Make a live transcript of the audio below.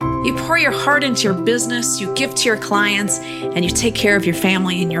You pour your heart into your business, you give to your clients, and you take care of your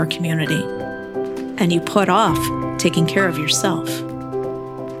family and your community. And you put off taking care of yourself.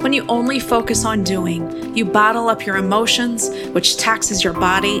 When you only focus on doing, you bottle up your emotions, which taxes your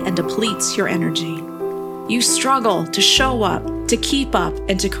body and depletes your energy. You struggle to show up, to keep up,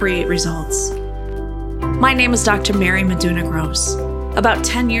 and to create results. My name is Dr. Mary Meduna Gross. About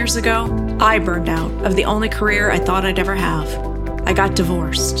 10 years ago, I burned out of the only career I thought I'd ever have. I got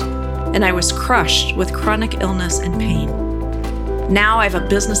divorced, and I was crushed with chronic illness and pain. Now I have a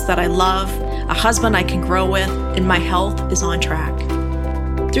business that I love, a husband I can grow with, and my health is on track.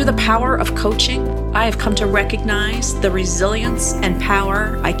 Through the power of coaching, I have come to recognize the resilience and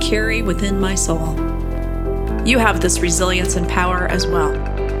power I carry within my soul. You have this resilience and power as well.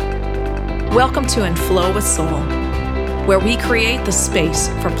 Welcome to In Flow with Soul, where we create the space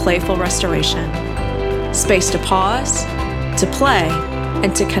for playful restoration, space to pause, to play,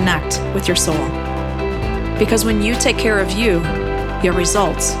 and to connect with your soul. Because when you take care of you, your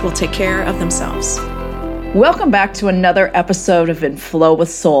results will take care of themselves. Welcome back to another episode of In Flow with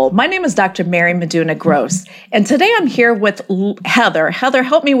Soul. My name is Dr. Mary Meduna Gross, and today I'm here with Heather. Heather,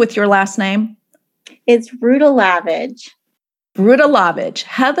 help me with your last name. It's Rudalavage. Rudalavage.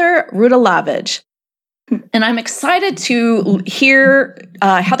 Heather Rudalavage. And I'm excited to hear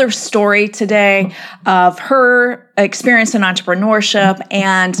Heather's story today of her experience in entrepreneurship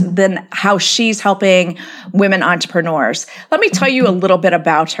and then how she's helping women entrepreneurs. Let me tell you a little bit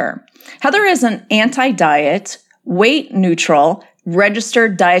about her. Heather is an anti-diet, weight neutral,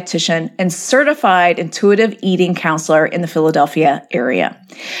 registered dietitian, and certified intuitive eating counselor in the Philadelphia area.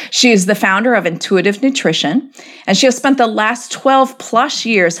 She is the founder of Intuitive Nutrition, and she has spent the last 12 plus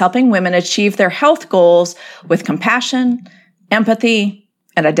years helping women achieve their health goals with compassion, empathy,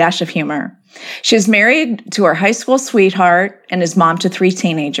 and a dash of humor. She is married to her high school sweetheart and is mom to 3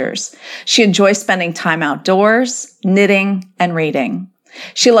 teenagers. She enjoys spending time outdoors, knitting, and reading.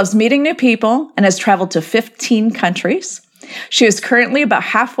 She loves meeting new people and has traveled to 15 countries. She is currently about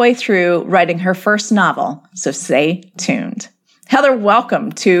halfway through writing her first novel, so stay tuned. Heather,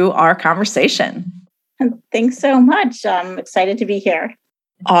 welcome to our conversation. Thanks so much. I'm excited to be here.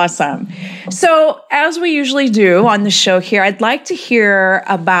 Awesome. So, as we usually do on the show here, I'd like to hear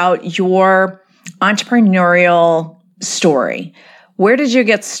about your entrepreneurial story. Where did you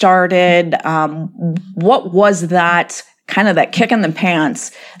get started? What was that kind of that kick in the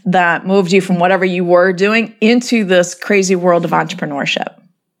pants that moved you from whatever you were doing into this crazy world of entrepreneurship?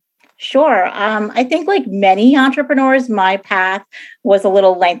 Sure. I think like many entrepreneurs, my path was a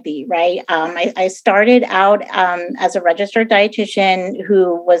little lengthy, right? I started out as a registered dietitian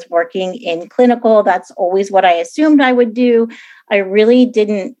who was working in clinical. That's always what I assumed I would do. I really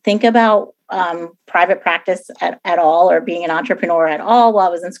didn't think about private practice at all or being an entrepreneur at all while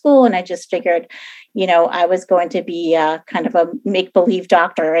I was in school. And I just figured, I was going to be kind of a make-believe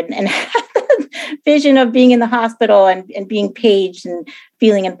doctor and have the vision of being in the hospital and being paged and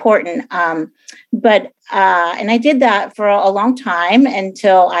feeling important. But I did that for a long time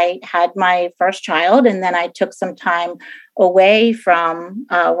until I had my first child. And then I took some time away from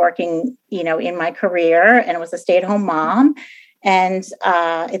working, in my career, and was a stay-at-home mom. And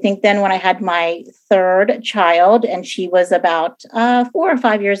I think then when I had my third child and she was about 4 or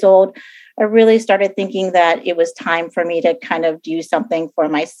 5 years old, I really started thinking that it was time for me to kind of do something for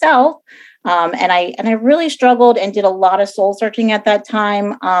myself. And I really struggled and did a lot of soul searching at that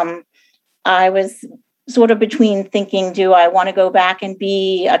time. I was sort of between thinking, do I want to go back and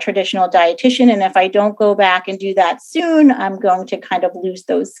be a traditional dietitian? And if I don't go back and do that soon, I'm going to kind of lose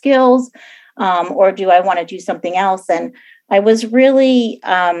those skills. Or do I want to do something else? And I was really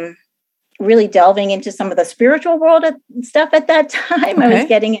delving into some of the spiritual world stuff at that time. Okay. I was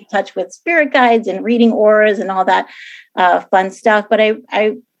getting in touch with spirit guides and reading auras and all that fun stuff. But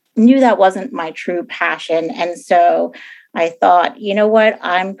I knew that wasn't my true passion. And so I thought, you know what,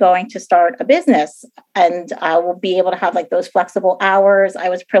 I'm going to start a business and I will be able to have like those flexible hours. I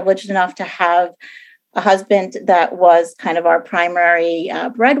was privileged enough to have a husband that was kind of our primary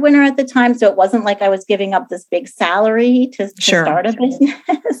breadwinner at the time. So it wasn't like I was giving up this big salary to start a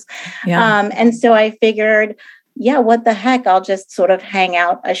business. Yeah. And so I figured, what the heck? I'll just sort of hang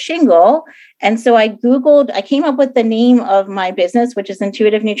out a shingle. And so I came up with the name of my business, which is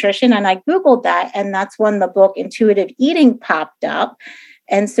Intuitive Nutrition. And I Googled that. And that's when the book Intuitive Eating popped up.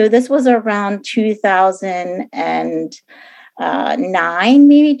 And so this was around 2009,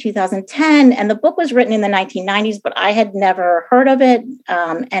 maybe 2010. And the book was written in the 1990s, but I had never heard of it.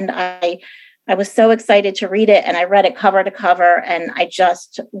 And I was so excited to read it. And I read it cover to cover. And I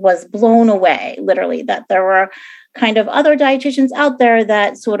just was blown away, literally, that there were kind of other dietitians out there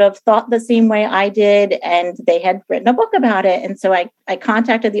that sort of thought the same way I did, and they had written a book about it. And so I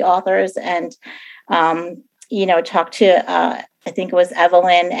contacted the authors and, talked to, I think it was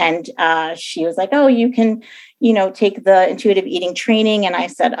Evelyn, and she was like, oh, you can, take the intuitive eating training. And I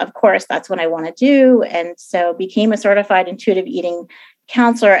said, of course, that's what I want to do. And so became a certified intuitive eating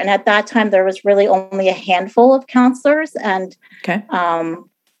counselor. And at that time, there was really only a handful of counselors. And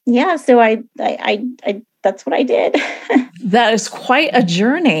so I that's what I did. That is quite a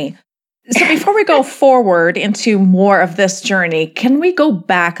journey. So before we go forward into more of this journey, can we go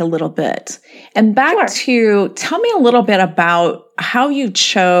back a little bit and to tell me a little bit about how you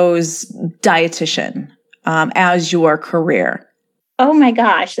chose dietitian as your career? Oh my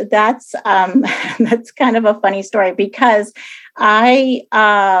gosh, that's kind of a funny story because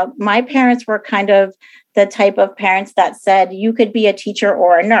my parents were kind of the type of parents that said you could be a teacher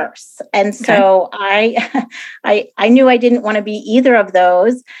or a nurse. And so I knew I didn't want to be either of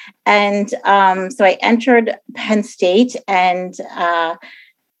those. And so I entered Penn State, and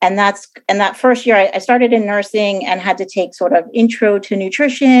that first year I started in nursing and had to take sort of intro to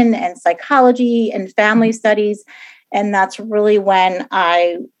nutrition and psychology and family studies. And that's really when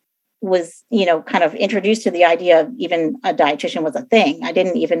I was, kind of introduced to the idea of even a dietitian was a thing. I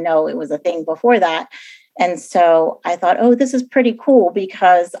didn't even know it was a thing before that. And so I thought, oh, this is pretty cool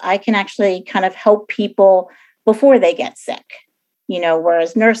because I can actually kind of help people before they get sick.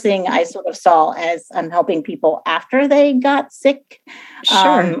 Whereas nursing, I sort of saw as I'm helping people after they got sick.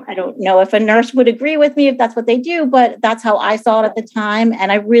 Sure. I don't know if a nurse would agree with me if that's what they do, but that's how I saw it at the time. And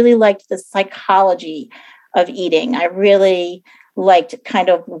I really liked the psychology of eating. I really liked kind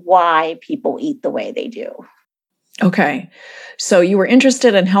of why people eat the way they do. Okay. So you were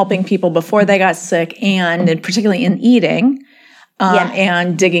interested in helping people before they got sick and particularly in eating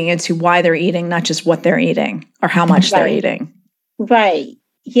and digging into why they're eating, not just what they're eating or how much they're eating. Right.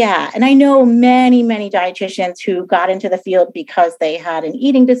 Yeah. And I know many, many dietitians who got into the field because they had an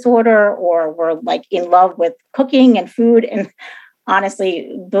eating disorder or were like in love with cooking and food. And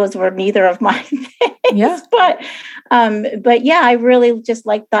honestly, those were neither of my things. Yeah. But yeah, I really just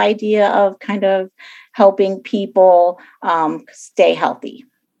like the idea of kind of helping people stay healthy.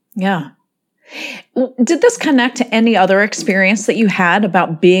 Yeah. Did this connect to any other experience that you had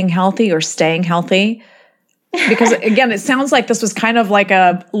about being healthy or staying healthy? Because again, it sounds like this was kind of like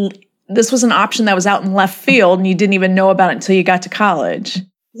this was an option that was out in left field and you didn't even know about it until you got to college.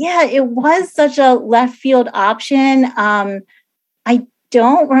 Yeah, it was such a left field option. I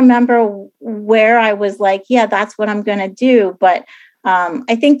don't remember where I was like, yeah, that's what I'm going to do. But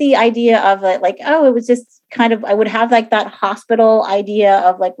I think the idea of it, like, oh, it was just kind of, I would have like that hospital idea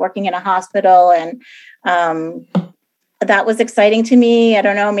of like working in a hospital. And that was exciting to me. I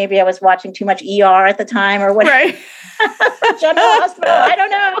don't know, maybe I was watching too much ER at the time or whatever. Right. General hospital. I don't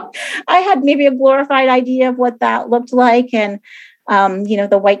know. I had maybe a glorified idea of what that looked like and,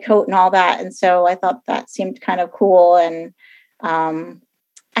 the white coat and all that. And so I thought that seemed kind of cool. And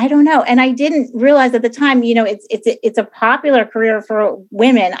I don't know. And I didn't realize at the time, it's a popular career for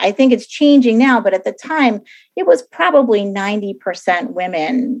women. I think it's changing now, but at the time it was probably 90%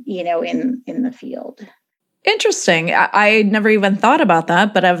 women, in the field. Interesting. I never even thought about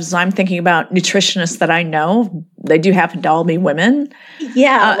that, but as I'm thinking about nutritionists that I know, they do happen to all be women.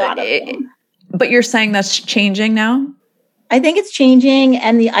 Yeah, a lot of them. But you're saying that's changing now? I think it's changing.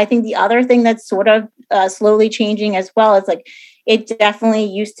 And I think the other thing that's sort of slowly changing as well is like, it definitely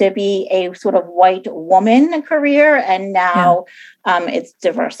used to be a sort of white woman career. And now it's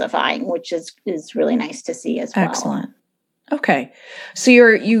diversifying, which is really nice to see as well. Excellent. Okay. So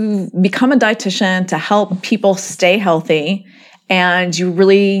you become a dietitian to help people stay healthy, and you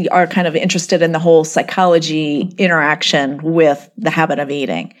really are kind of interested in the whole psychology interaction with the habit of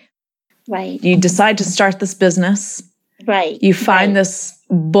eating. Right. You decide to start this business. Right. You find this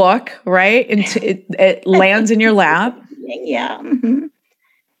book, right? And it lands in your lap. Yeah. Mm-hmm.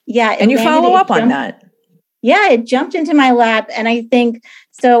 Yeah. And you follow up on that. Yeah, it jumped into my lap. And I think,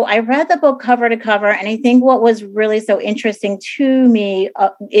 so I read the book cover to cover. And I think what was really so interesting to me,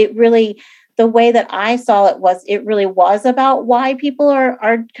 the way that I saw it really was about why people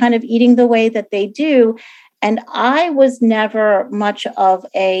are kind of eating the way that they do. And I was never much of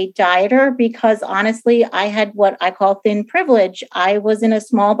a dieter because honestly, I had what I call thin privilege. I was in a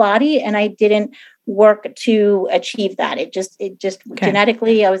small body and I didn't work to achieve that. It just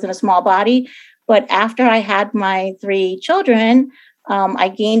genetically, I was in a small body. But after I had my 3 children, I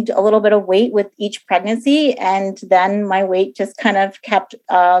gained a little bit of weight with each pregnancy. And then my weight just kind of kept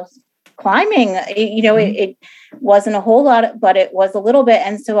climbing. It wasn't a whole lot, but it was a little bit.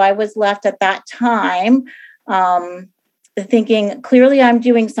 And so I was left at that time thinking clearly I'm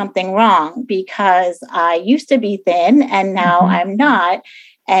doing something wrong because I used to be thin and now I'm not.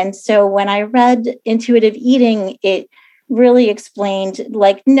 And so when I read Intuitive Eating, it really explained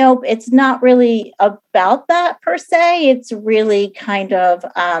like, nope, it's not really about that per se. It's really kind of,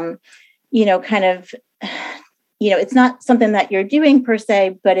 it's not something that you're doing per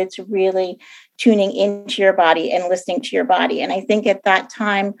se, but it's really tuning into your body and listening to your body. And I think at that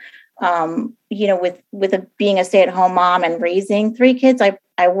time, being a stay-at-home mom and raising 3 kids, I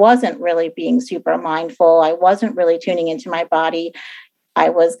wasn't really being super mindful. I wasn't really tuning into my body. I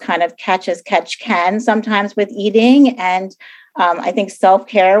was kind of catch as catch can sometimes with eating. And I think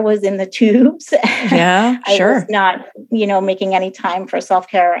self-care was in the tubes. Yeah, sure. I was not, making any time for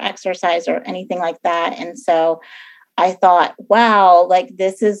self-care or exercise or anything like that. And so I thought, wow, like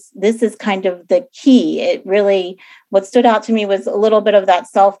this is kind of the key. It really, what stood out to me was a little bit of that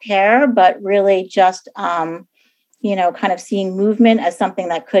self-care, but really just, kind of seeing movement as something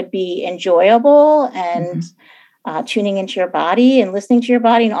that could be enjoyable and tuning into your body and listening to your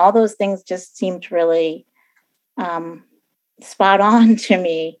body, and all those things just seemed really spot on to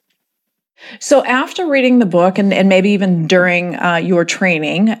me. So after reading the book and maybe even during your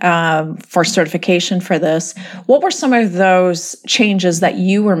training for certification for this, what were some of those changes that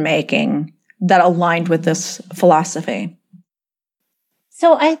you were making that aligned with this philosophy?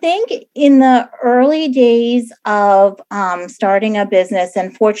 So I think in the early days of starting a business,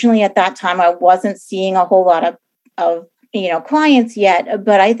 and fortunately at that time, I wasn't seeing a whole lot of clients yet,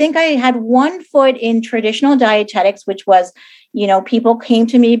 but I think I had one foot in traditional dietetics, which was, people came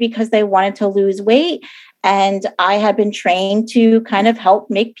to me because they wanted to lose weight. And I had been trained to kind of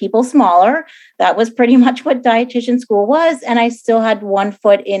help make people smaller. That was pretty much what dietitian school was. And I still had one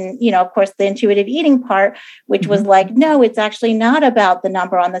foot in, of course, the intuitive eating part, which was like, no, it's actually not about the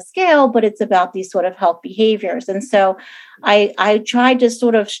number on the scale, but it's about these sort of health behaviors. And so I tried to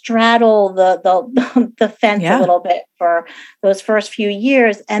sort of straddle the fence a little bit for those first few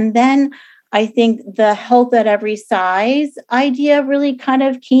years. And then I think the health at every size idea really kind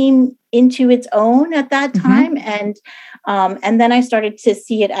of came into its own at that time. And then I started to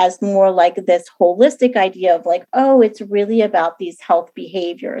see it as more like this holistic idea of like, oh, it's really about these health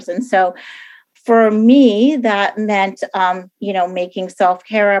behaviors. And so for me, that meant, making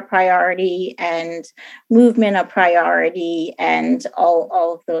self-care a priority and movement a priority and all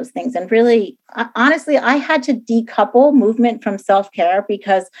of those things. And really, honestly, I had to decouple movement from self-care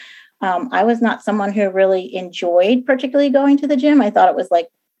because I was not someone who really enjoyed particularly going to the gym. I thought it was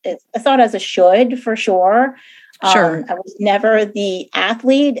I saw it as a should for sure. Sure. I was never the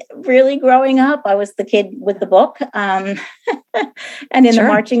athlete really growing up. I was the kid with the book and in the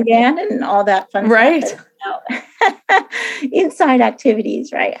marching band and all that fun stuff. Inside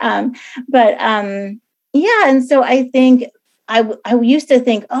activities, right? And so I think I used to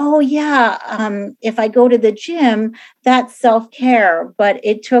think, oh yeah, if I go to the gym, that's self-care. But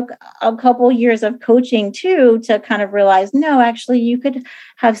it took a couple years of coaching too to kind of realize, no, actually you could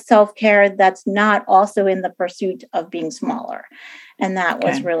have self-care that's not also in the pursuit of being smaller. And that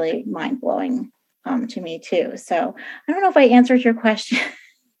was really mind-blowing to me too. So I don't know if I answered your question.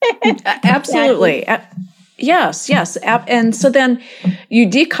 Absolutely. Yes. And so then you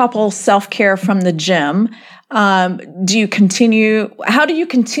decouple self-care from the gym. How do you continue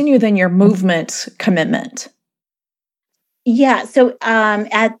then your movement commitment? Yeah. So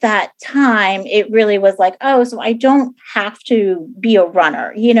at that time, it really was like, oh, so I don't have to be a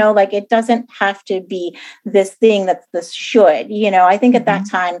runner, like it doesn't have to be this thing that's this should, I think at that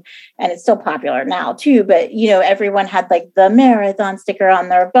time, and it's still popular now too, but, everyone had like the marathon sticker on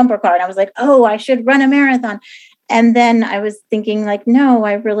their bumper car. And I was like, oh, I should run a marathon. And then I was thinking like, no,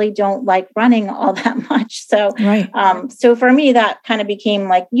 I really don't like running all that much. So, so for me, that kind of became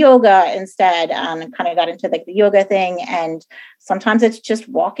like yoga instead, and kind of got into like the yoga thing. And sometimes it's just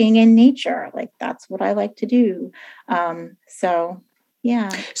walking in nature. Like that's what I like to do. So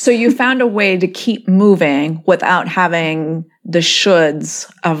you found a way to keep moving without having the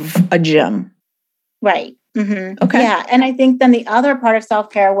shoulds of a gym. Right. Okay. Yeah. And I think then the other part of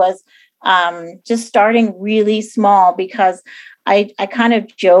self-care was just starting really small, because I kind of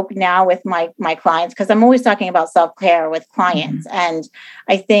joke now with my clients, because I'm always talking about self-care with clients. And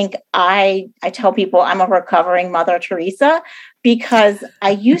I think I tell people I'm a recovering Mother Teresa, because I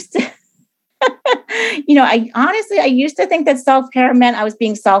used to, I used to think that self-care meant I was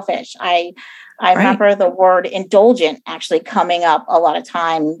being selfish. I remember the word indulgent actually coming up a lot of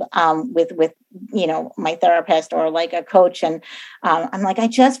time with my therapist or like a coach. And I'm like, I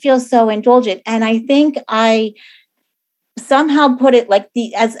just feel so indulgent. And I think I somehow put it like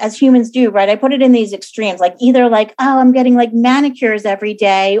as humans do, right? I put it in these extremes, like either like, oh, I'm getting like manicures every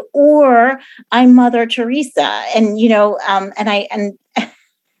day, or I'm Mother Teresa. And,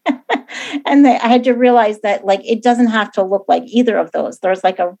 I had to realize that like it doesn't have to look like either of those. There's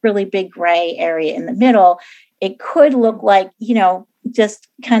like a really big gray area in the middle. It could look like, just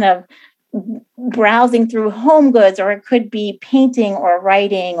kind of browsing through home goods, or it could be painting or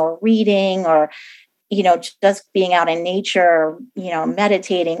writing or reading, or just being out in nature,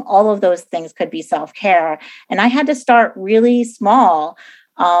 meditating. All of those things could be self-care. And I had to start really small.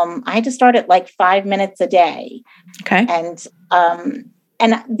 I had to start at like 5 minutes a day. Okay. And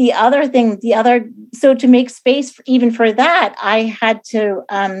so to make space even for that, I had to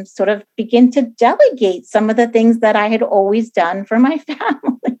sort of begin to delegate some of the things that I had always done for my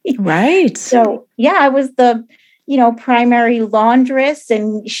family. Right. So yeah, I was the primary laundress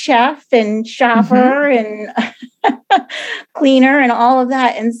and chef and shopper and cleaner and all of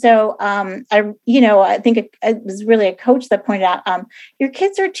that. And so I think it was really a coach that pointed out, your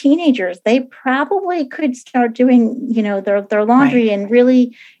kids are teenagers. They probably could start doing, their laundry, right. And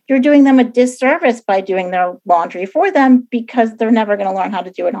really you're doing them a disservice by doing their laundry for them, because they're never going to learn how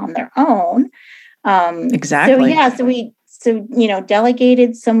to do it on their own. Exactly. So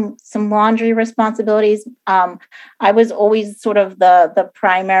delegated some laundry responsibilities. I was always sort of the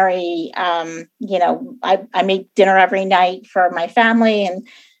primary, I made dinner every night for my family. And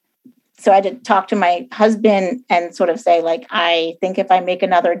so I had to talk to my husband and sort of say, like, I think if I make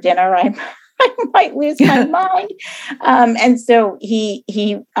another dinner, I might lose my mind. And so he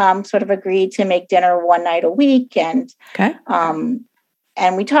sort of agreed to make dinner one night a week. And, okay.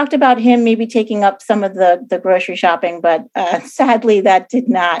 And we talked about him maybe taking up some of the grocery shopping, but sadly that did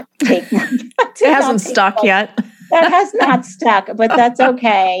not take. It hasn't stuck yet. That has not stuck, but that's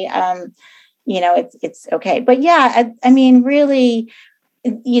okay. It's okay. But yeah, I mean, really,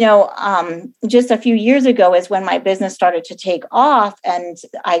 just a few years ago is when my business started to take off, and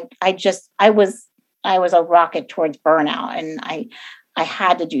I was a rocket towards burnout, and I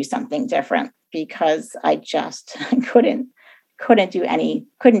had to do something different because I just couldn't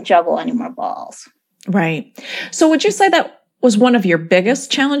juggle any more balls. Right. So would you say that was one of your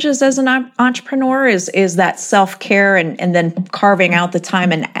biggest challenges as an entrepreneur is that self-care and then carving out the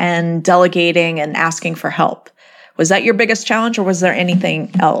time and delegating and asking for help? Was that your biggest challenge, or was there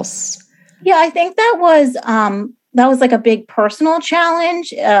anything else? Yeah, I think that was like a big personal challenge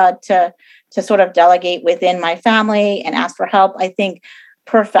to sort of delegate within my family and ask for help. I think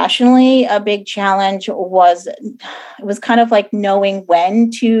professionally, a big challenge was kind of like knowing when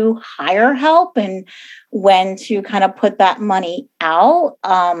to hire help and when to kind of put that money out.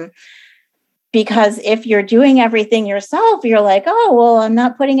 Because if you're doing everything yourself, you're like, oh, well, I'm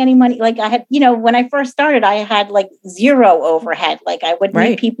not putting any money. Like I had, when I first started, I had like zero overhead. Like I would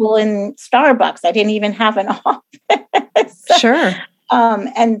meet people in Starbucks. I didn't even have an office. Sure.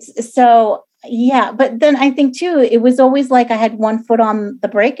 And so, yeah, but then I think too, it was always like I had one foot on the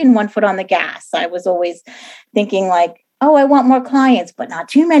brake and one foot on the gas. I was always thinking like, oh, I want more clients, but not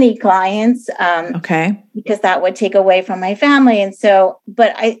too many clients. Okay. Because that would take away from my family. And so,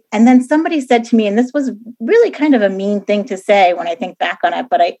 and then somebody said to me, and this was really kind of a mean thing to say when I think back on it,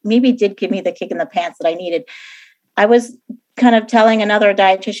 but maybe did give me the kick in the pants that I needed. I was kind of telling another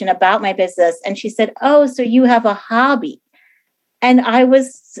dietitian about my business, and she said, oh, so you have a hobby. And I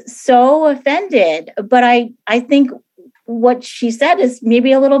was so offended, but I think what she said is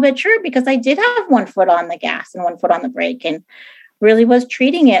maybe a little bit true, because I did have one foot on the gas and one foot on the brake, and really was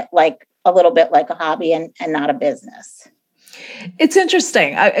treating it like a little bit like a hobby and not a business. It's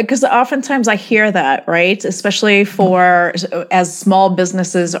interesting because oftentimes I hear that, right? Especially as small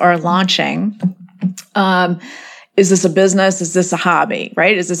businesses are launching. Is this a business? Is this a hobby,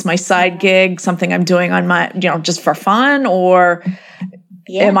 right? Is this my side gig, something I'm doing on my, just for fun, or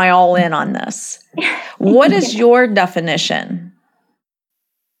am I all in on this? What is your definition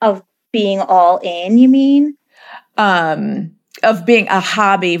of being all in, you mean? Of being a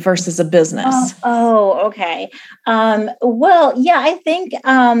hobby versus a business. Oh, okay. Well, yeah, I think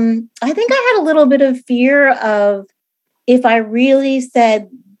I had a little bit of fear of if I really said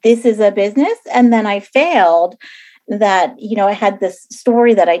this is a business and then I failed, that, I had this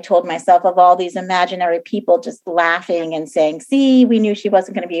story that I told myself of all these imaginary people just laughing and saying, see, we knew she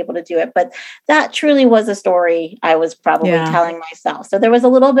wasn't going to be able to do it. But that truly was a story I was probably telling myself. So there was a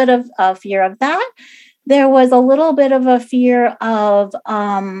little bit of fear of that. There was a little bit of a fear of,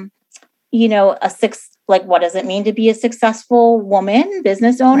 like, what does it mean to be a successful woman,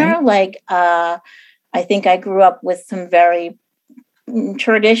 business owner? Right. Like, I think I grew up with some very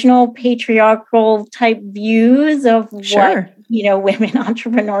traditional patriarchal type views of what, women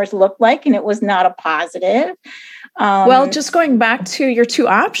entrepreneurs look like. And it was not a positive. Well, just going back to your two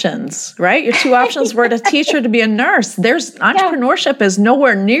options, right? Your two options were to teach or to be a nurse. There's entrepreneurship is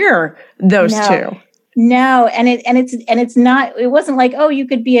nowhere near those two. No, and it's not. It wasn't like, oh, you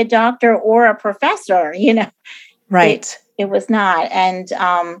could be a doctor or a professor, Right. It was not, and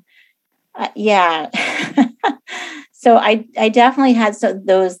So I definitely had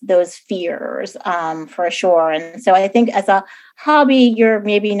those fears for sure, and so I think as a hobby, you're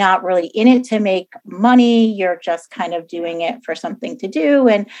maybe not really in it to make money. You're just kind of doing it for something to do,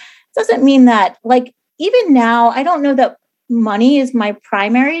 and it doesn't mean that, like, even now, I don't know that money is my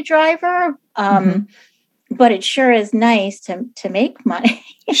primary driver. But it sure is nice to make money.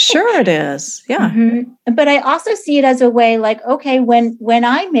 Sure it is. Yeah. But I also see it as a way, like, okay, when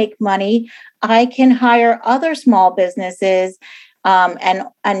I make money, I can hire other small businesses and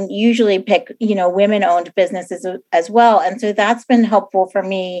usually pick, women-owned businesses as well. And so that's been helpful for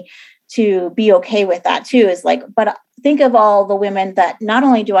me to be okay with that too, is like, but think of all the women that not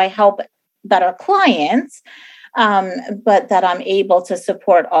only do I help that are clients, but that I'm able to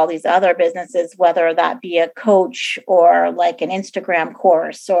support all these other businesses, whether that be a coach or like an Instagram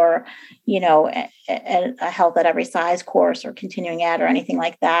course or, a Health at Every Size course or continuing ed or anything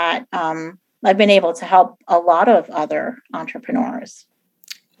like that. I've been able to help a lot of other entrepreneurs.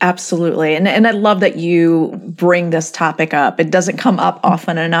 Absolutely. And I love that you bring this topic up. It doesn't come up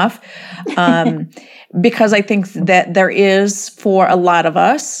often enough because I think that there is, for a lot of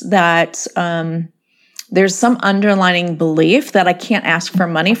us, that there's some underlying belief that I can't ask for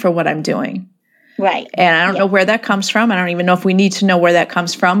money for what I'm doing. Right. And I don't know where that comes from. I don't even know if we need to know where that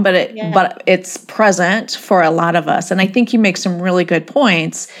comes from, but it's present for a lot of us. And I think you make some really good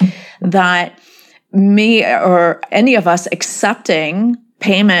points that me or any of us accepting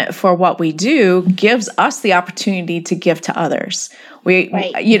payment for what we do gives us the opportunity to give to others.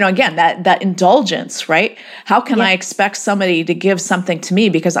 Again, that indulgence, right? How can I expect somebody to give something to me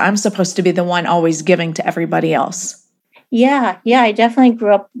because I'm supposed to be the one always giving to everybody else? Yeah. I definitely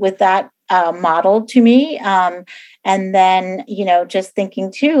grew up with that modeled to me. And then, just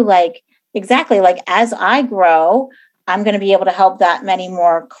thinking too, like, exactly, like, as I grow, I'm going to be able to help that many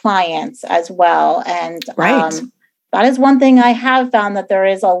more clients as well. And that is one thing I have found, that there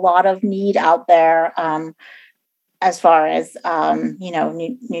is a lot of need out there as far as,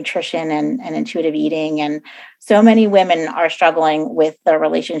 nutrition and intuitive eating. And so many women are struggling with their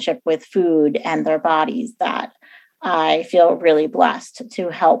relationship with food and their bodies that I feel really blessed to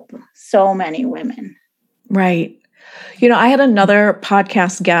help so many women. Right. I had another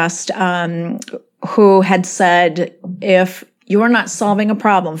podcast guest who had said, if you're not solving a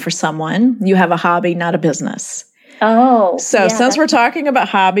problem for someone, you have a hobby, not a business. Oh, so since we're talking about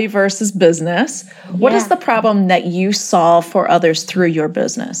hobby versus business, what is the problem that you solve for others through your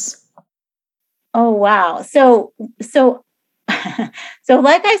business? Oh, wow. So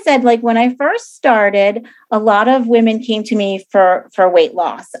like I said, like, when I first started, a lot of women came to me for weight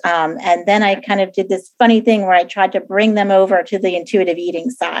loss. And then I kind of did this funny thing where I tried to bring them over to the intuitive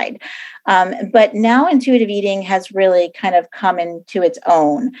eating side. But now intuitive eating has really kind of come into its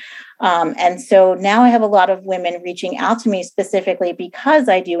own. And so now I have a lot of women reaching out to me specifically because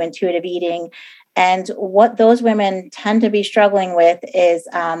I do intuitive eating. And what those women tend to be struggling with is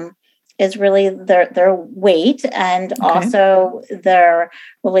really their weight and also their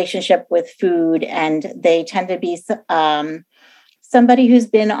relationship with food. And they tend to be somebody who's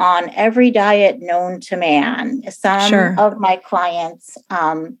been on every diet known to man. Some of my clients,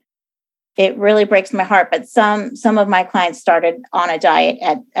 it really breaks my heart, but some of my clients started on a diet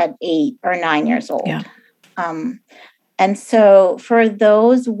at 8 or 9 years old. Yeah. And so for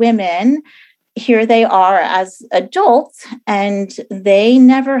those women, here they are as adults, and they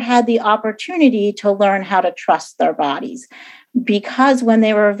never had the opportunity to learn how to trust their bodies, because when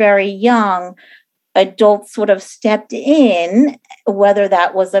they were very young, adults sort of stepped in, whether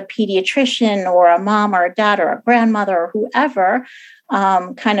that was a pediatrician or a mom or a dad or a grandmother or whoever,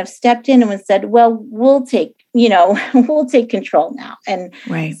 kind of stepped in and said, well, we'll take control now and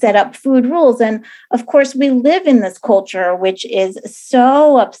set up food rules. And of course, we live in this culture, which is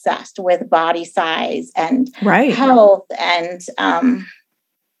so obsessed with body size and health. And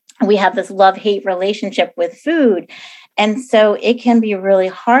we have this love-hate relationship with food. And so it can be really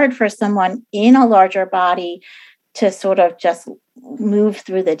hard for someone in a larger body to sort of just move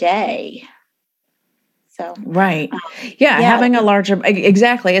through the day. So, having a larger,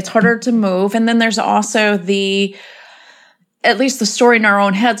 exactly. It's harder to move. And then there's also at least the story in our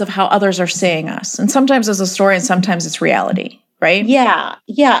own heads of how others are seeing us. And sometimes it's a story and sometimes it's reality, right? Yeah.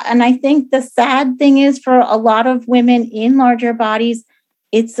 Yeah. And I think the sad thing is for a lot of women in larger bodies,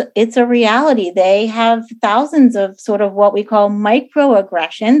 it's a reality. They have thousands of sort of what we call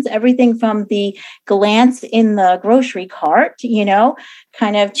microaggressions, everything from the glance in the grocery cart,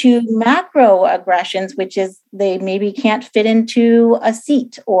 kind of to macroaggressions, which is they maybe can't fit into a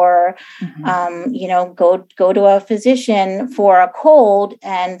seat or, go to a physician for a cold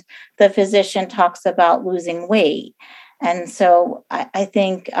and the physician talks about losing weight. And so I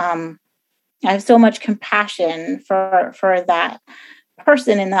think I have so much compassion for that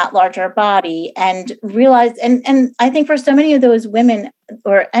person in that larger body and realize, and I think for so many of those women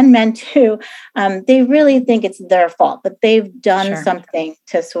and men too, they really think it's their fault, that they've done something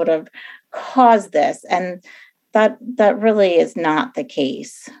to sort of cause this. And that really is not the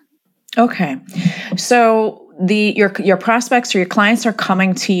case. Okay. So your prospects or your clients are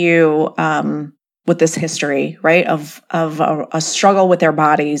coming to you with this history, right, of a struggle with their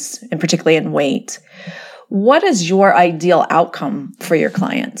bodies, and particularly in weight. What is your ideal outcome for your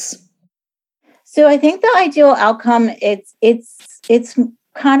clients? So I think the ideal outcome, it's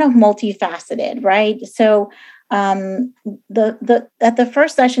kind of multifaceted, right? So at the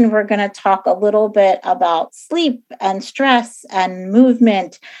first session, we're going to talk a little bit about sleep and stress and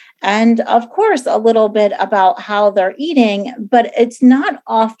movement, and of course, a little bit about how they're eating, but it's not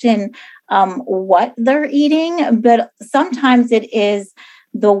often what they're eating, but sometimes it is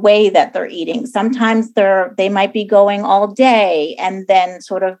the way that they're eating. Sometimes they might be going all day and then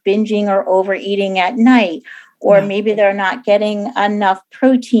sort of binging or overeating at night, or maybe they're not getting enough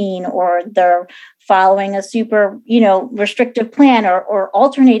protein, or they're following a super, restrictive plan, or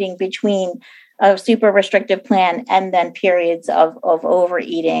alternating between a super restrictive plan and then periods of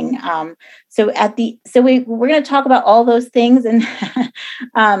overeating. So we're going to talk about all those things, and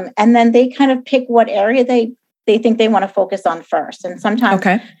and then they kind of pick what area they think they want to focus on first. And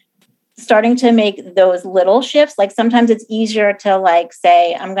sometimes starting to make those little shifts, like sometimes it's easier to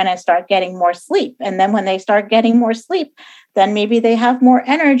say, I'm going to start getting more sleep. And then when they start getting more sleep, then maybe they have more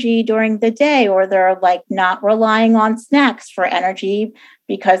energy during the day, or they're not relying on snacks for energy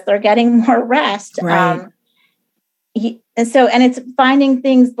because they're getting more rest. Right. And it's finding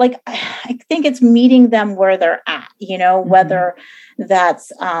things I think it's meeting them where they're at, whether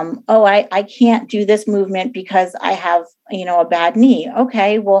that's, I can't do this movement because I have, a bad knee.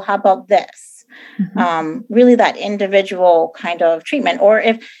 Okay, well, how about this? Really that individual kind of treatment. Or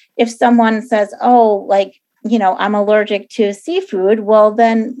if someone says, I'm allergic to seafood, well,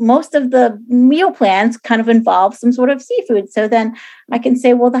 then most of the meal plans kind of involve some sort of seafood. So then I can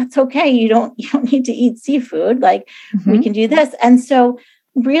say, well, that's okay. You don't need to eat seafood. We can do this. And so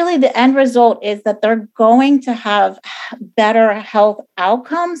really the end result is that they're going to have better health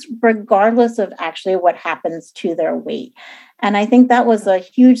outcomes, regardless of actually what happens to their weight. And I think that was a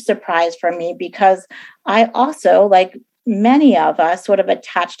huge surprise for me, because I also, like many of us, sort of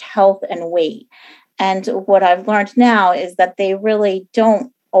attached health and weight. And what I've learned now is that they really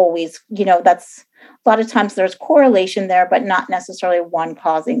don't always, that's a lot of times there's correlation there, but not necessarily one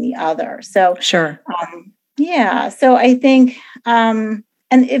causing the other. So, sure. So I think,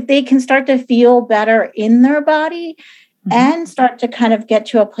 and if they can start to feel better in their body and start to kind of get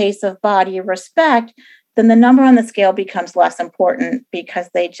to a place of body respect, then the number on the scale becomes less important, because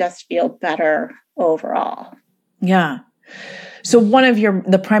they just feel better overall. Yeah. So one of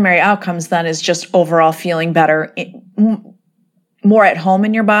the primary outcomes then is just overall feeling better, more at home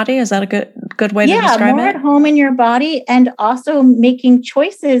in your body. Is that a good way to describe it? Yeah, more at home in your body, and also making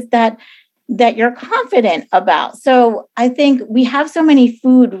choices that you're confident about. So I think we have so many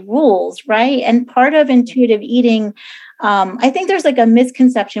food rules, right? And part of intuitive eating, I think there's a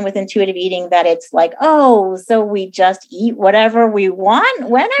misconception with intuitive eating that it's so we just eat whatever we want,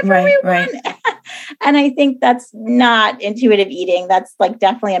 whenever we want. And I think that's not intuitive eating. That's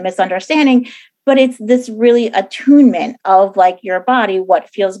definitely a misunderstanding. But it's this really attunement of your body, what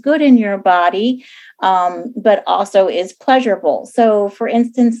feels good in your body, but also is pleasurable. So for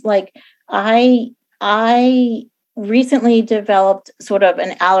instance, I recently developed sort of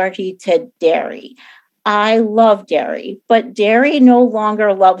an allergy to dairy. I love dairy, but dairy no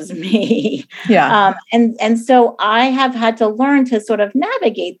longer loves me. Yeah. And so I have had to learn to sort of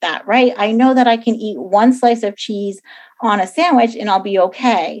navigate that, right? I know that I can eat one slice of cheese on a sandwich and I'll be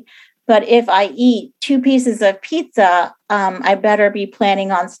okay. But if I eat 2 pieces of pizza, I better be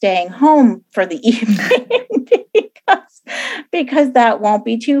planning on staying home for the evening because that won't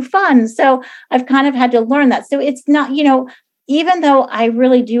be too fun. So I've kind of had to learn that. So it's not, even though I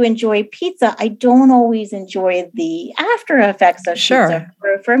really do enjoy pizza, I don't always enjoy the after effects of pizza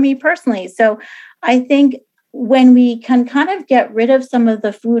for me personally. So I think when we can kind of get rid of some of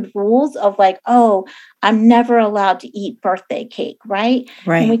the food rules of like, oh, I'm never allowed to eat birthday cake, right?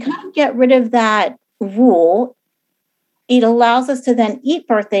 Right. And we kind of get rid of that rule, it allows us to then eat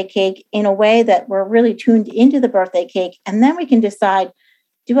birthday cake in a way that we're really tuned into the birthday cake. And then we can decide,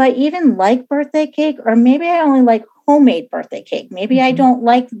 do I even like birthday cake? Or maybe I only like homemade birthday cake. Maybe I don't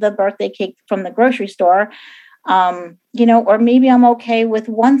like the birthday cake from the grocery store, or maybe I'm okay with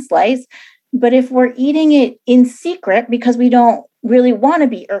one slice. But if we're eating it in secret because we don't really want to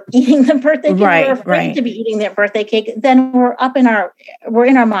be eating the birthday cake, we're afraid to be eating their birthday cake, then we're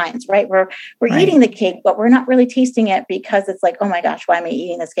in our minds, right? We're eating the cake, but we're not really tasting it because it's like, oh my gosh, why am I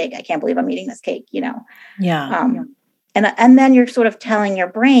eating this cake? I can't believe I'm eating this cake, Yeah. And then you're sort of telling your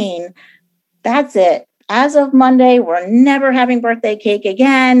brain, that's it. As of Monday, we're never having birthday cake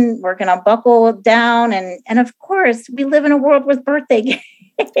again. We're going to buckle down. And of course, we live in a world with birthday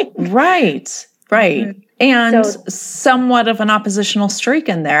cake. Right. Mm-hmm. And somewhat of an oppositional streak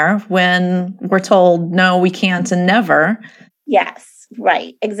in there when we're told, no, we can't and never. Yes,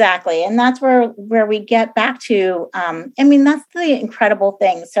 right. Exactly. And that's where we get back to, that's the incredible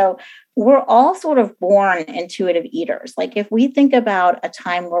thing. So we're all sort of born intuitive eaters. Like if we think about a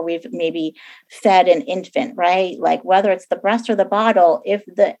time where we've maybe fed an infant, right? Like whether it's the breast or the bottle, if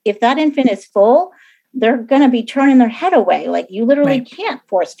that infant is full, they're going to be turning their head away. Like you literally can't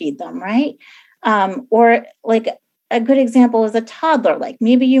force feed them, right? Or like a good example is a toddler. Like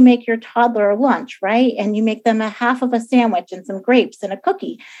maybe you make your toddler lunch, right? And you make them a half of a sandwich and some grapes and a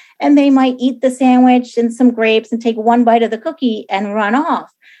cookie. And they might eat the sandwich and some grapes and take one bite of the cookie and run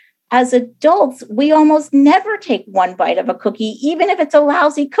off. As adults, we almost never take one bite of a cookie, even if it's a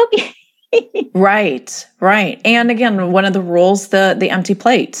lousy cookie. Right. And again, one of the rules, the empty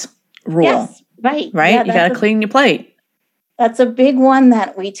plate rule. Yes, right. Yeah, you got to clean your plate. That's a big one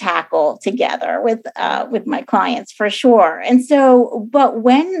that we tackle together with my clients for sure. And so, but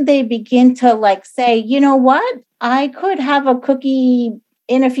when they begin to like say, you know what, I could have a cookie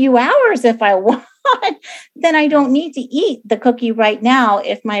in a few hours if I want, then I don't need to eat the cookie right now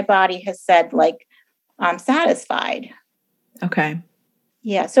if my body has said like, I'm satisfied. Okay.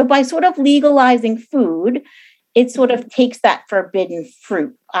 Yeah. So by sort of legalizing food, it sort of takes that forbidden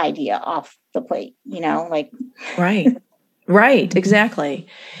fruit idea off the plate, Right, exactly.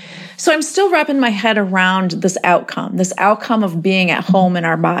 So I'm still wrapping my head around this outcome of being at home in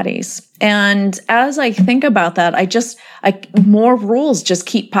our bodies. And as I think about that, more rules just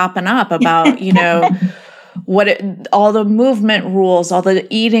keep popping up about, all the movement rules, all the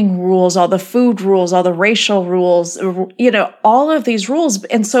eating rules, all the food rules, all the racial rules, all of these rules.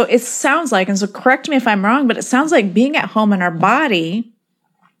 And so it sounds like, and so correct me if I'm wrong, but it sounds like being at home in our body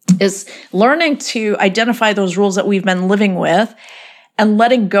is learning to identify those rules that we've been living with and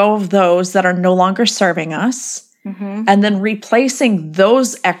letting go of those that are no longer serving us. Mm-hmm. And then replacing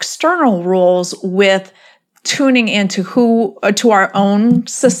those external rules with tuning into to our own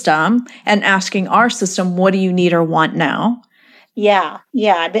system and asking our system, what do you need or want now? Yeah.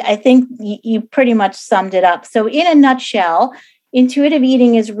 I think you pretty much summed it up. So in a nutshell, intuitive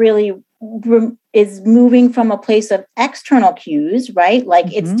eating is really moving from a place of external cues, right?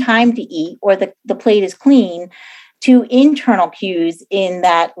 Like it's time to eat or the plate is clean, to internal cues in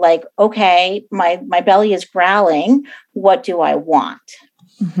that like, okay, my belly is growling. What do I want?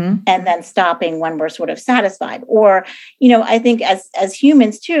 Mm-hmm. And then stopping when we're sort of satisfied. Or, I think as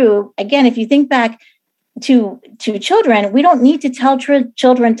humans too, again, if you think back to children, we don't need to tell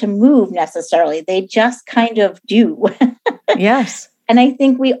children to move necessarily. They just kind of do. Yes. And I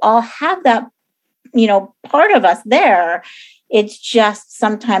think we all have that, part of us there. It's just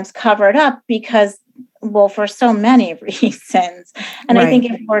sometimes covered up because, well, for so many reasons. And right. I think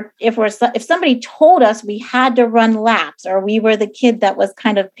if somebody told us we had to run laps or we were the kid that was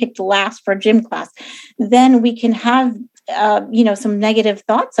kind of picked last for gym class, then we can have, some negative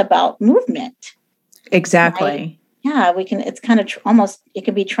thoughts about movement. Exactly. Right? Yeah, we can, it's kind of it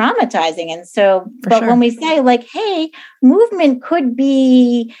can be traumatizing. And so, when we say like, hey, movement could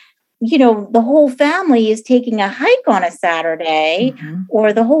be, the whole family is taking a hike on a Saturday,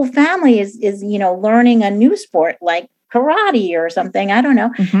 or the whole family is, learning a new sport like karate or something. I don't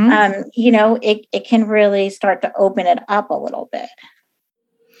know. It can really start to open it up a little bit.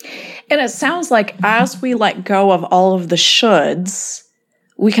 And it sounds like as we let go of all of the shoulds,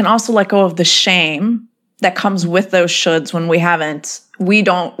 we can also let go of the shame that comes with those shoulds when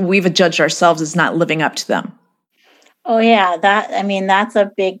we've judged ourselves as not living up to them. Oh yeah, that's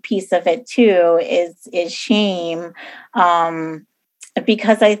a big piece of it too, is shame.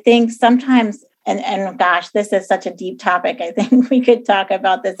 Because I think sometimes, and gosh, this is such a deep topic. I think we could talk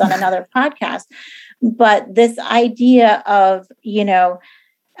about this on another podcast, But this idea of, so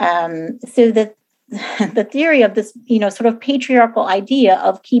that the theory of this, sort of patriarchal idea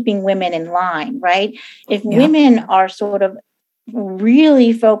of keeping women in line, right? If women are sort of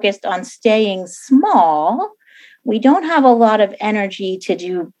really focused on staying small, we don't have a lot of energy to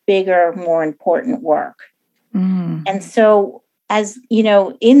do bigger, more important work. And so, as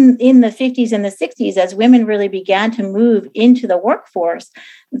in the 50s and the 60s, as women really began to move into the workforce,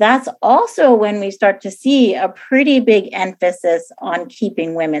 that's also when we start to see a pretty big emphasis on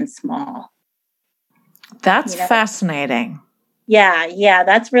keeping women small. That's fascinating. Yeah,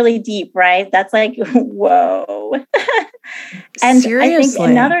 that's really deep, right? That's like, whoa. And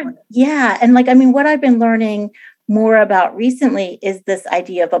seriously. I think what I've been learning more about recently is this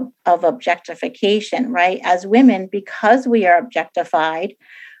idea of objectification, right? As women, because we are objectified,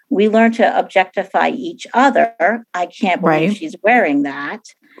 we learn to objectify each other. I can't believe she's wearing that.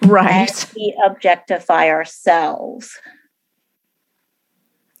 Right. And we objectify ourselves.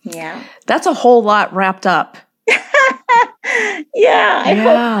 Yeah. That's a whole lot wrapped up.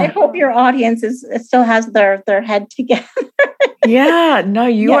 I hope your audience still has their head together.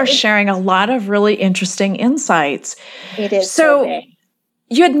 You are sharing a lot of really interesting insights. It is so big.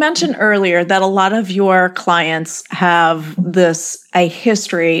 You had mentioned earlier that a lot of your clients have a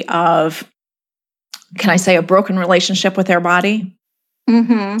history of, can I say, a broken relationship with their body?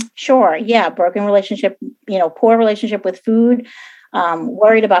 Mm-hmm. Sure. Yeah. Broken relationship, poor relationship with food,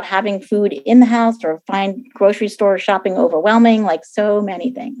 worried about having food in the house, or find grocery store shopping overwhelming, like so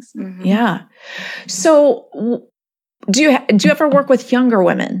many things. Mm-hmm. Yeah. So do you ever work with younger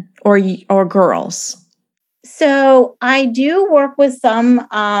women or girls? So I do work with some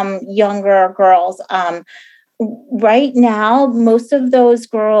younger girls. Right now, most of those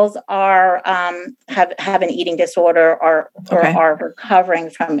girls are have an eating disorder or are recovering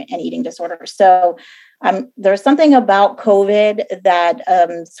from an eating disorder. So there's something about COVID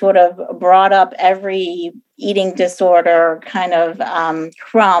that sort of brought up every eating disorder kind of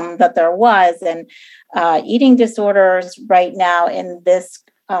crumb that there was, and eating disorders right now in this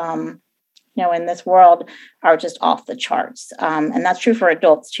in this world are just off the charts. And that's true for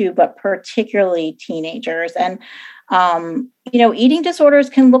adults too, but particularly teenagers. And, eating disorders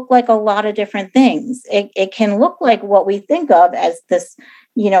can look like a lot of different things. It can look like what we think of as this,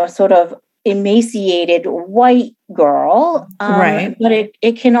 sort of emaciated white girl. Right. But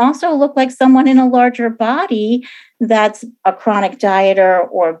it can also look like someone in a larger body that's a chronic dieter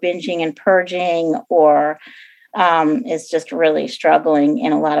or binging and purging, or is just really struggling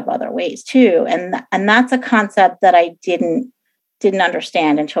in a lot of other ways too. And that's a concept that I didn't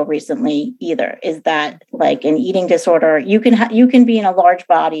understand until recently either, is that like an eating disorder, you can be in a large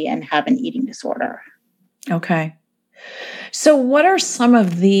body and have an eating disorder. Okay. So what are some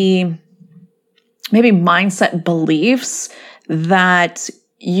of the maybe mindset beliefs that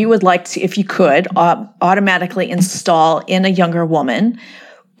you would like to, if you could, automatically install in a younger woman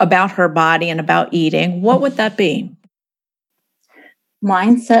about her body and about eating? What would that be?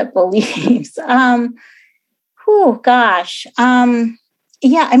 Mindset beliefs. I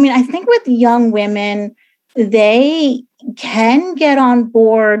think with young women, they can get on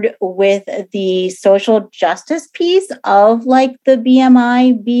board with the social justice piece of like the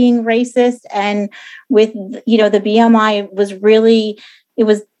BMI being racist, and with, the BMI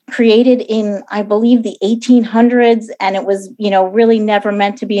was created in, I believe, the 1800s, and it was, really never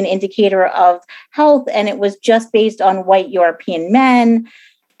meant to be an indicator of health, and it was just based on white European men.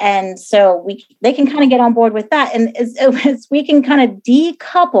 And so they can kind of get on board with that. And as we can kind of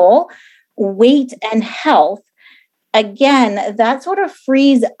decouple weight and health, again, that sort of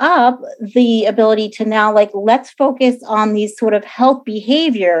frees up the ability to now, like, let's focus on these sort of health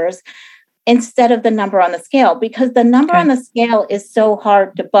behaviors instead of the number on the scale, because the number on the scale is so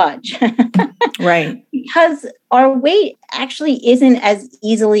hard to budge. Right. Because our weight actually isn't as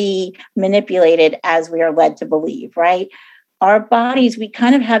easily manipulated as we are led to believe, right? Our bodies, we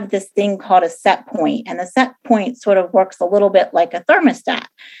kind of have this thing called a set point, and the set point sort of works a little bit like a thermostat.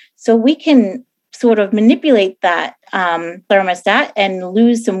 So we can sort of manipulate that thermostat and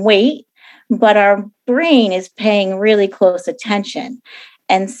lose some weight, but our brain is paying really close attention.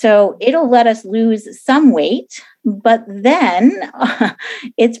 And so it'll let us lose some weight, but then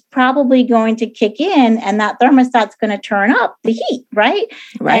it's probably going to kick in, and that thermostat's going to turn up the heat, right?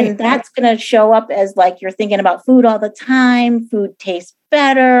 And that's going to show up as like you're thinking about food all the time. Food tastes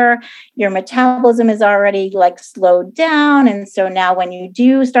better. Your metabolism is already like slowed down. And so now when you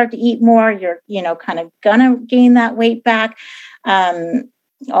do start to eat more, you're, kind of going to gain that weight back.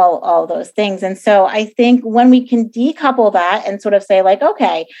 all those things. And so I think when we can decouple that and sort of say like,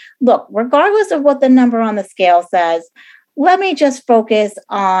 okay, look, regardless of what the number on the scale says, let me just focus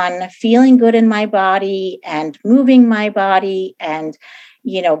on feeling good in my body and moving my body and,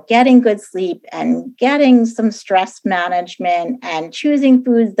 getting good sleep and getting some stress management and choosing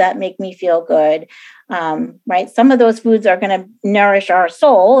foods that make me feel good. Right. Some of those foods are going to nourish our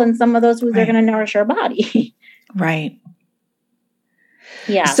soul and some of those foods are going to nourish our body. Right.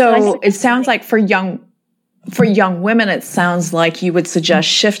 Yeah. So it sounds like for young women, it sounds like you would suggest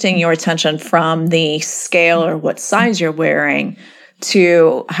shifting your attention from the scale or what size you're wearing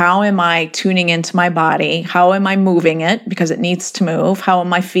to how am I tuning into my body? How am I moving it because it needs to move? How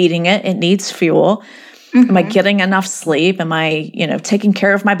am I feeding it? It needs fuel. Mm-hmm. Am I getting enough sleep? Am I, taking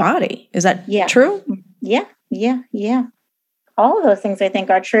care of my body? Is that true? Yeah. All of those things I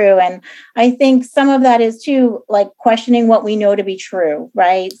think are true. And I think some of that is too, like questioning what we know to be true,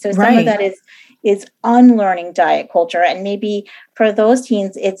 right? So some of that is unlearning diet culture. And maybe for those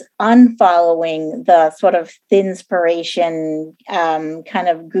teens, it's unfollowing the sort of thinspiration kind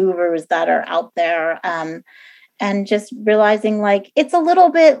of gurus that are out there. And just realizing like, it's a little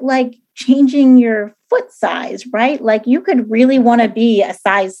bit like changing your foot size, right? Like you could really want to be a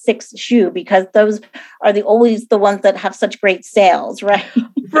size 6 shoe because those are always the ones that have such great sales, right?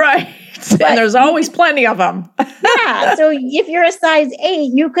 Right. And there's always plenty of them. Yeah. So if you're a size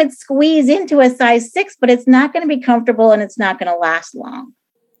 8, you could squeeze into a size 6, but it's not going to be comfortable and it's not going to last long.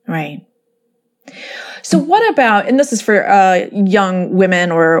 Right. So what about, and this is for young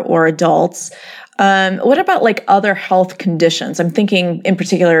women or adults, what about like other health conditions? I'm thinking in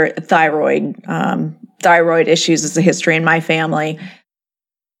particular thyroid issues is a history in my family.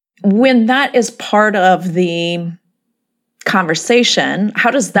 When that is part of the conversation, how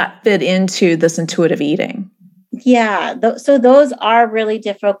does that fit into this intuitive eating? Yeah, so those are really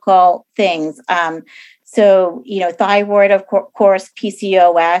difficult things. So, thyroid, of course,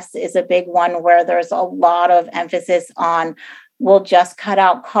 PCOS is a big one where there's a lot of emphasis on we'll just cut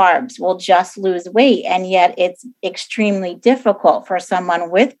out carbs, we'll just lose weight. And yet it's extremely difficult for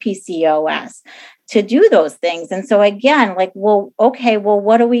someone with PCOS to do those things. And so again, like, what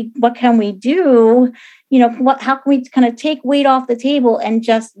can we do? How can we kind of take weight off the table and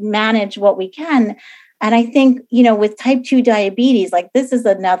just manage what we can? And I think, with type 2 diabetes, like this is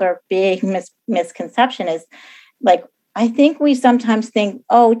another big misconception is like, I think we sometimes think,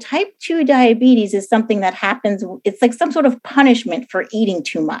 type 2 diabetes is something that happens. It's like some sort of punishment for eating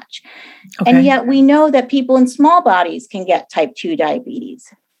too much. Okay. And yet we know that people in small bodies can get type 2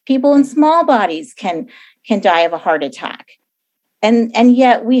 diabetes. People in small bodies can die of a heart attack. And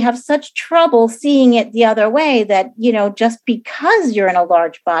yet we have such trouble seeing it the other way that, just because you're in a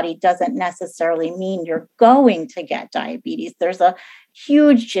large body doesn't necessarily mean you're going to get diabetes. There's a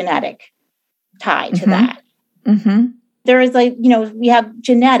huge genetic tie to that. Mm-hmm. There is we have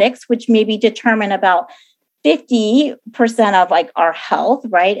genetics, which maybe determine about 50% of like our health,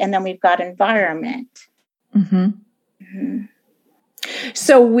 right? And then we've got environment. Mm-hmm. Mm-hmm.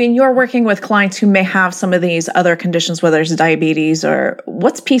 So when you're working with clients who may have some of these other conditions, whether it's diabetes or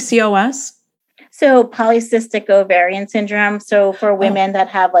what's PCOS? So polycystic ovarian syndrome. So for women that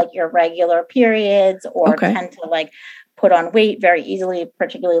have like irregular periods or tend to like put on weight very easily,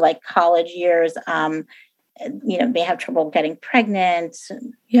 particularly like college years, may have trouble getting pregnant.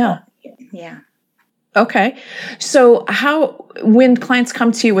 Yeah. Yeah. Okay. So when clients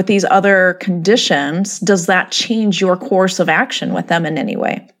come to you with these other conditions, does that change your course of action with them in any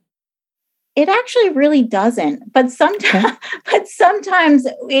way? It actually really doesn't. But sometimes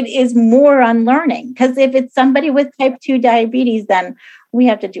it is more unlearning because if it's somebody with type 2 diabetes, then we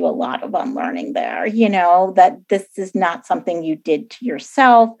have to do a lot of unlearning there, that this is not something you did to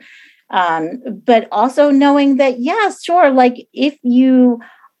yourself. But also knowing that, like if you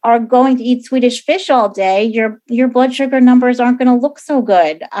are going to eat Swedish fish all day, your blood sugar numbers aren't going to look so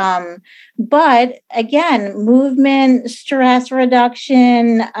good. But again, movement, stress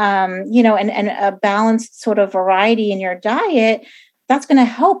reduction, and a balanced sort of variety in your diet, that's going to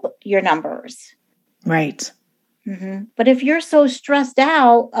help your numbers. Right. Mm-hmm. But if you're so stressed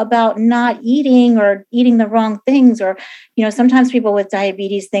out about not eating or eating the wrong things, or, sometimes people with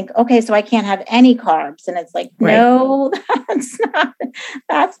diabetes think, okay, so I can't have any carbs. And it's like, no,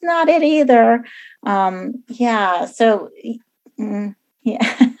 that's not it either.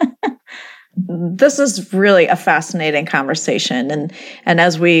 This is really a fascinating conversation. And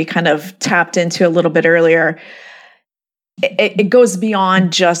as we kind of tapped into a little bit earlier, it goes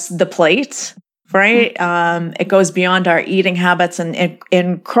beyond just the plate. Right? It goes beyond our eating habits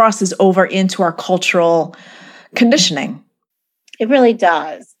and crosses over into our cultural conditioning. It really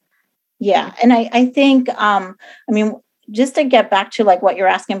does. Yeah. And I think, just to get back to like what you're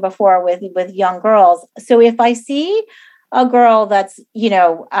asking before with young girls. So if I see a girl that's,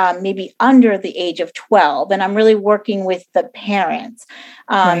 maybe under the age of 12, and I'm really working with the parents.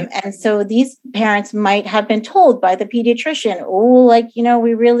 Right. And so these parents might have been told by the pediatrician, oh, like,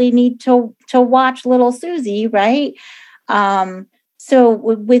 we really need to watch little Susie, right? So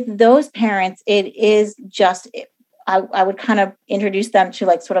with those parents, it is just, I would kind of introduce them to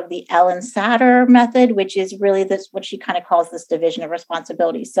like sort of the Ellen Satter method, which is really this, what she kind of calls this division of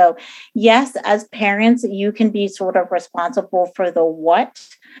responsibility. So yes, as parents, you can be sort of responsible for the what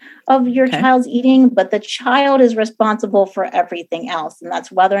of your child's eating, but the child is responsible for everything else. And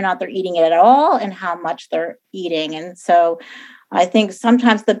that's whether or not they're eating it at all and how much they're eating. And so I think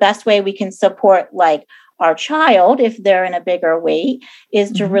sometimes the best way we can support like our child, if they're in a bigger weight,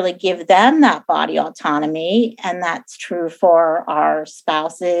 is to really give them that body autonomy. And that's true for our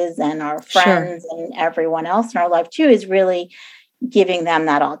spouses and our friends and everyone else in our life too, is really giving them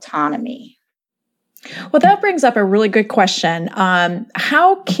that autonomy. Well, that brings up a really good question.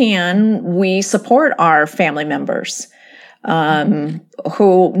 How can we support our family members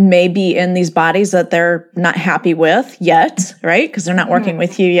who may be in these bodies that they're not happy with yet, right? Because they're not working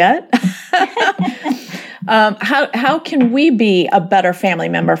with you yet. How can we be a better family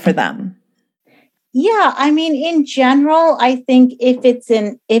member for them? Yeah, I mean, in general, I think if it's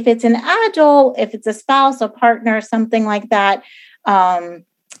an adult, if it's a spouse, a partner, something like that,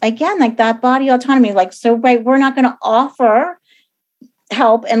 again, like that body autonomy, like, so, right, we're not going to offer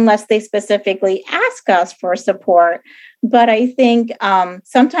help unless they specifically ask us for support. But I think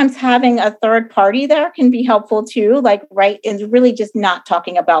sometimes having a third party there can be helpful too, like, right, and really just not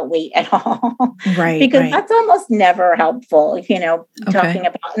talking about weight at all. Right. Because that's almost never helpful, talking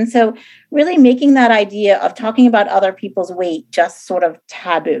about. And so really making that idea of talking about other people's weight just sort of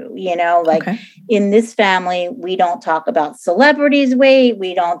taboo, in this family, we don't talk about celebrities' weight.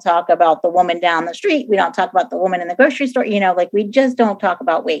 We don't talk about the woman down the street. We don't talk about the woman in the grocery store, we just don't talk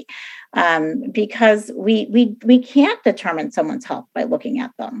about weight. Because we can't determine someone's health by looking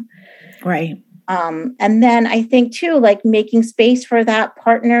at them. Right. And then I think too, like making space for that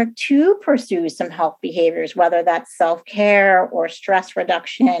partner to pursue some health behaviors, whether that's self-care or stress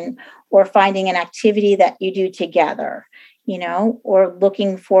reduction or finding an activity that you do together, or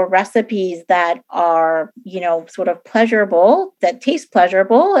looking for recipes that are, sort of pleasurable, that taste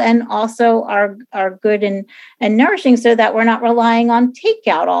pleasurable and also are good and nourishing so that we're not relying on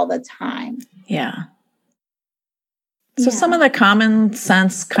takeout all the time. Yeah. So some of the common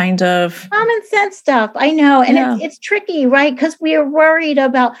sense stuff, I know. And it's tricky, right? Because we are worried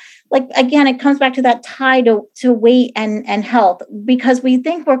about, like, again, it comes back to that tie to weight and health, because we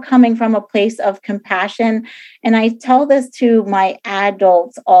think we're coming from a place of compassion. And I tell this to my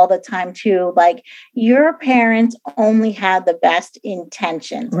adults all the time too, like, your parents only had the best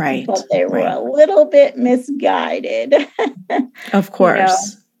intentions, right? But they were a little bit misguided. Of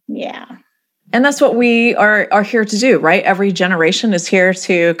course. Yeah. And that's what we are here to do, right? Every generation is here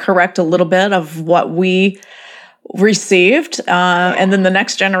to correct a little bit of what we received. And then the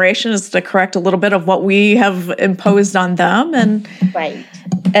next generation is to correct a little bit of what we have imposed on them. And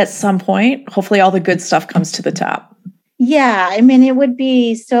at some point, hopefully all the good stuff comes to the top. Yeah. I mean, it would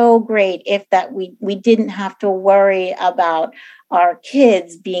be so great if that we didn't have to worry about our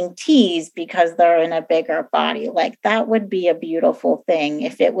kids being teased because they're in a bigger body. Like, that would be a beautiful thing.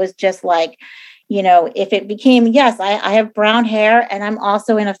 If it was just like, if it became, yes, I have brown hair and I'm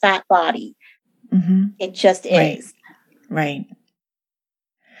also in a fat body. Mm-hmm. It just is. Right.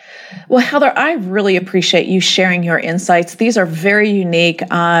 Well, Heather, I really appreciate you sharing your insights. These are very unique.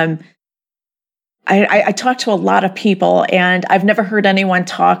 I talk to a lot of people, and I've never heard anyone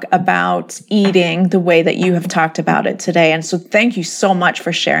talk about eating the way that you have talked about it today. And so thank you so much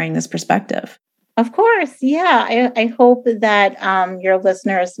for sharing this perspective. Of course. Yeah. I hope that your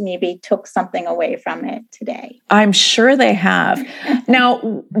listeners maybe took something away from it today. I'm sure they have.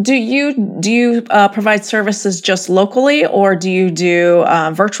 Now, do you provide services just locally, or do you do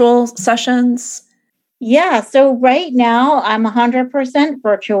virtual sessions? Yeah. So right now I'm 100%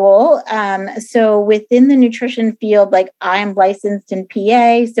 virtual. So within the nutrition field, like, I'm licensed in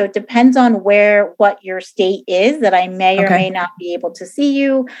PA. So it depends on what your state is that I may or may not be able to see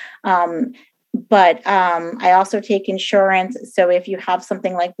you. But I also take insurance. So if you have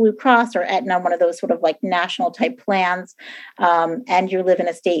something like Blue Cross or Aetna, one of those sort of like national type plans, and you live in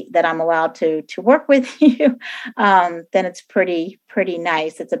a state that I'm allowed to work with you, then it's pretty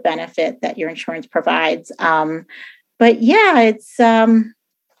nice. It's a benefit that your insurance provides. But yeah,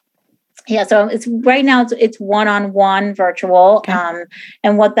 Yeah, so it's right now it's one-on-one virtual. Okay.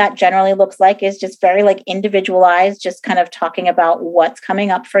 And what that generally looks like is just very like individualized, just kind of talking about what's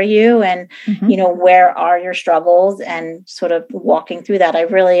coming up for you and, where are your struggles and sort of walking through that. I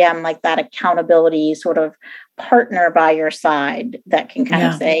really am like that accountability sort of partner by your side that can kind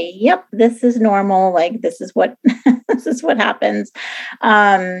of say, yep, this is normal. Like, this is what, this is what happens.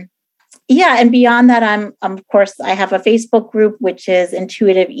 And beyond that, of course, I have a Facebook group, which is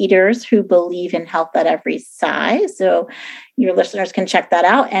Intuitive Eaters who believe in health at every size. So your listeners can check that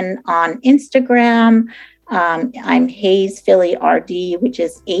out. And on Instagram, I'm Hays Philly RD, which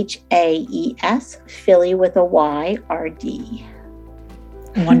is HAES, Philly with a Y,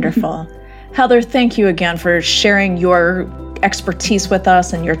 RD. Wonderful. Heather, thank you again for sharing your expertise with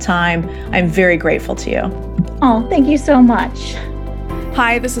us and your time. I'm very grateful to you. Oh, thank you so much.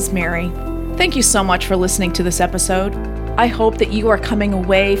 Hi, this is Mary. Thank you so much for listening to this episode. I hope that you are coming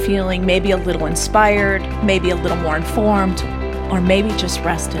away feeling maybe a little inspired, maybe a little more informed, or maybe just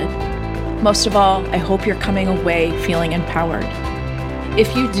rested. Most of all, I hope you're coming away feeling empowered.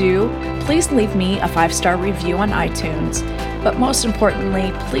 If you do, please leave me a 5-star review on iTunes. But most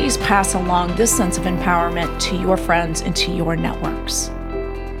importantly, please pass along this sense of empowerment to your friends and to your networks.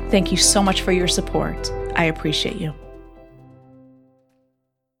 Thank you so much for your support. I appreciate you.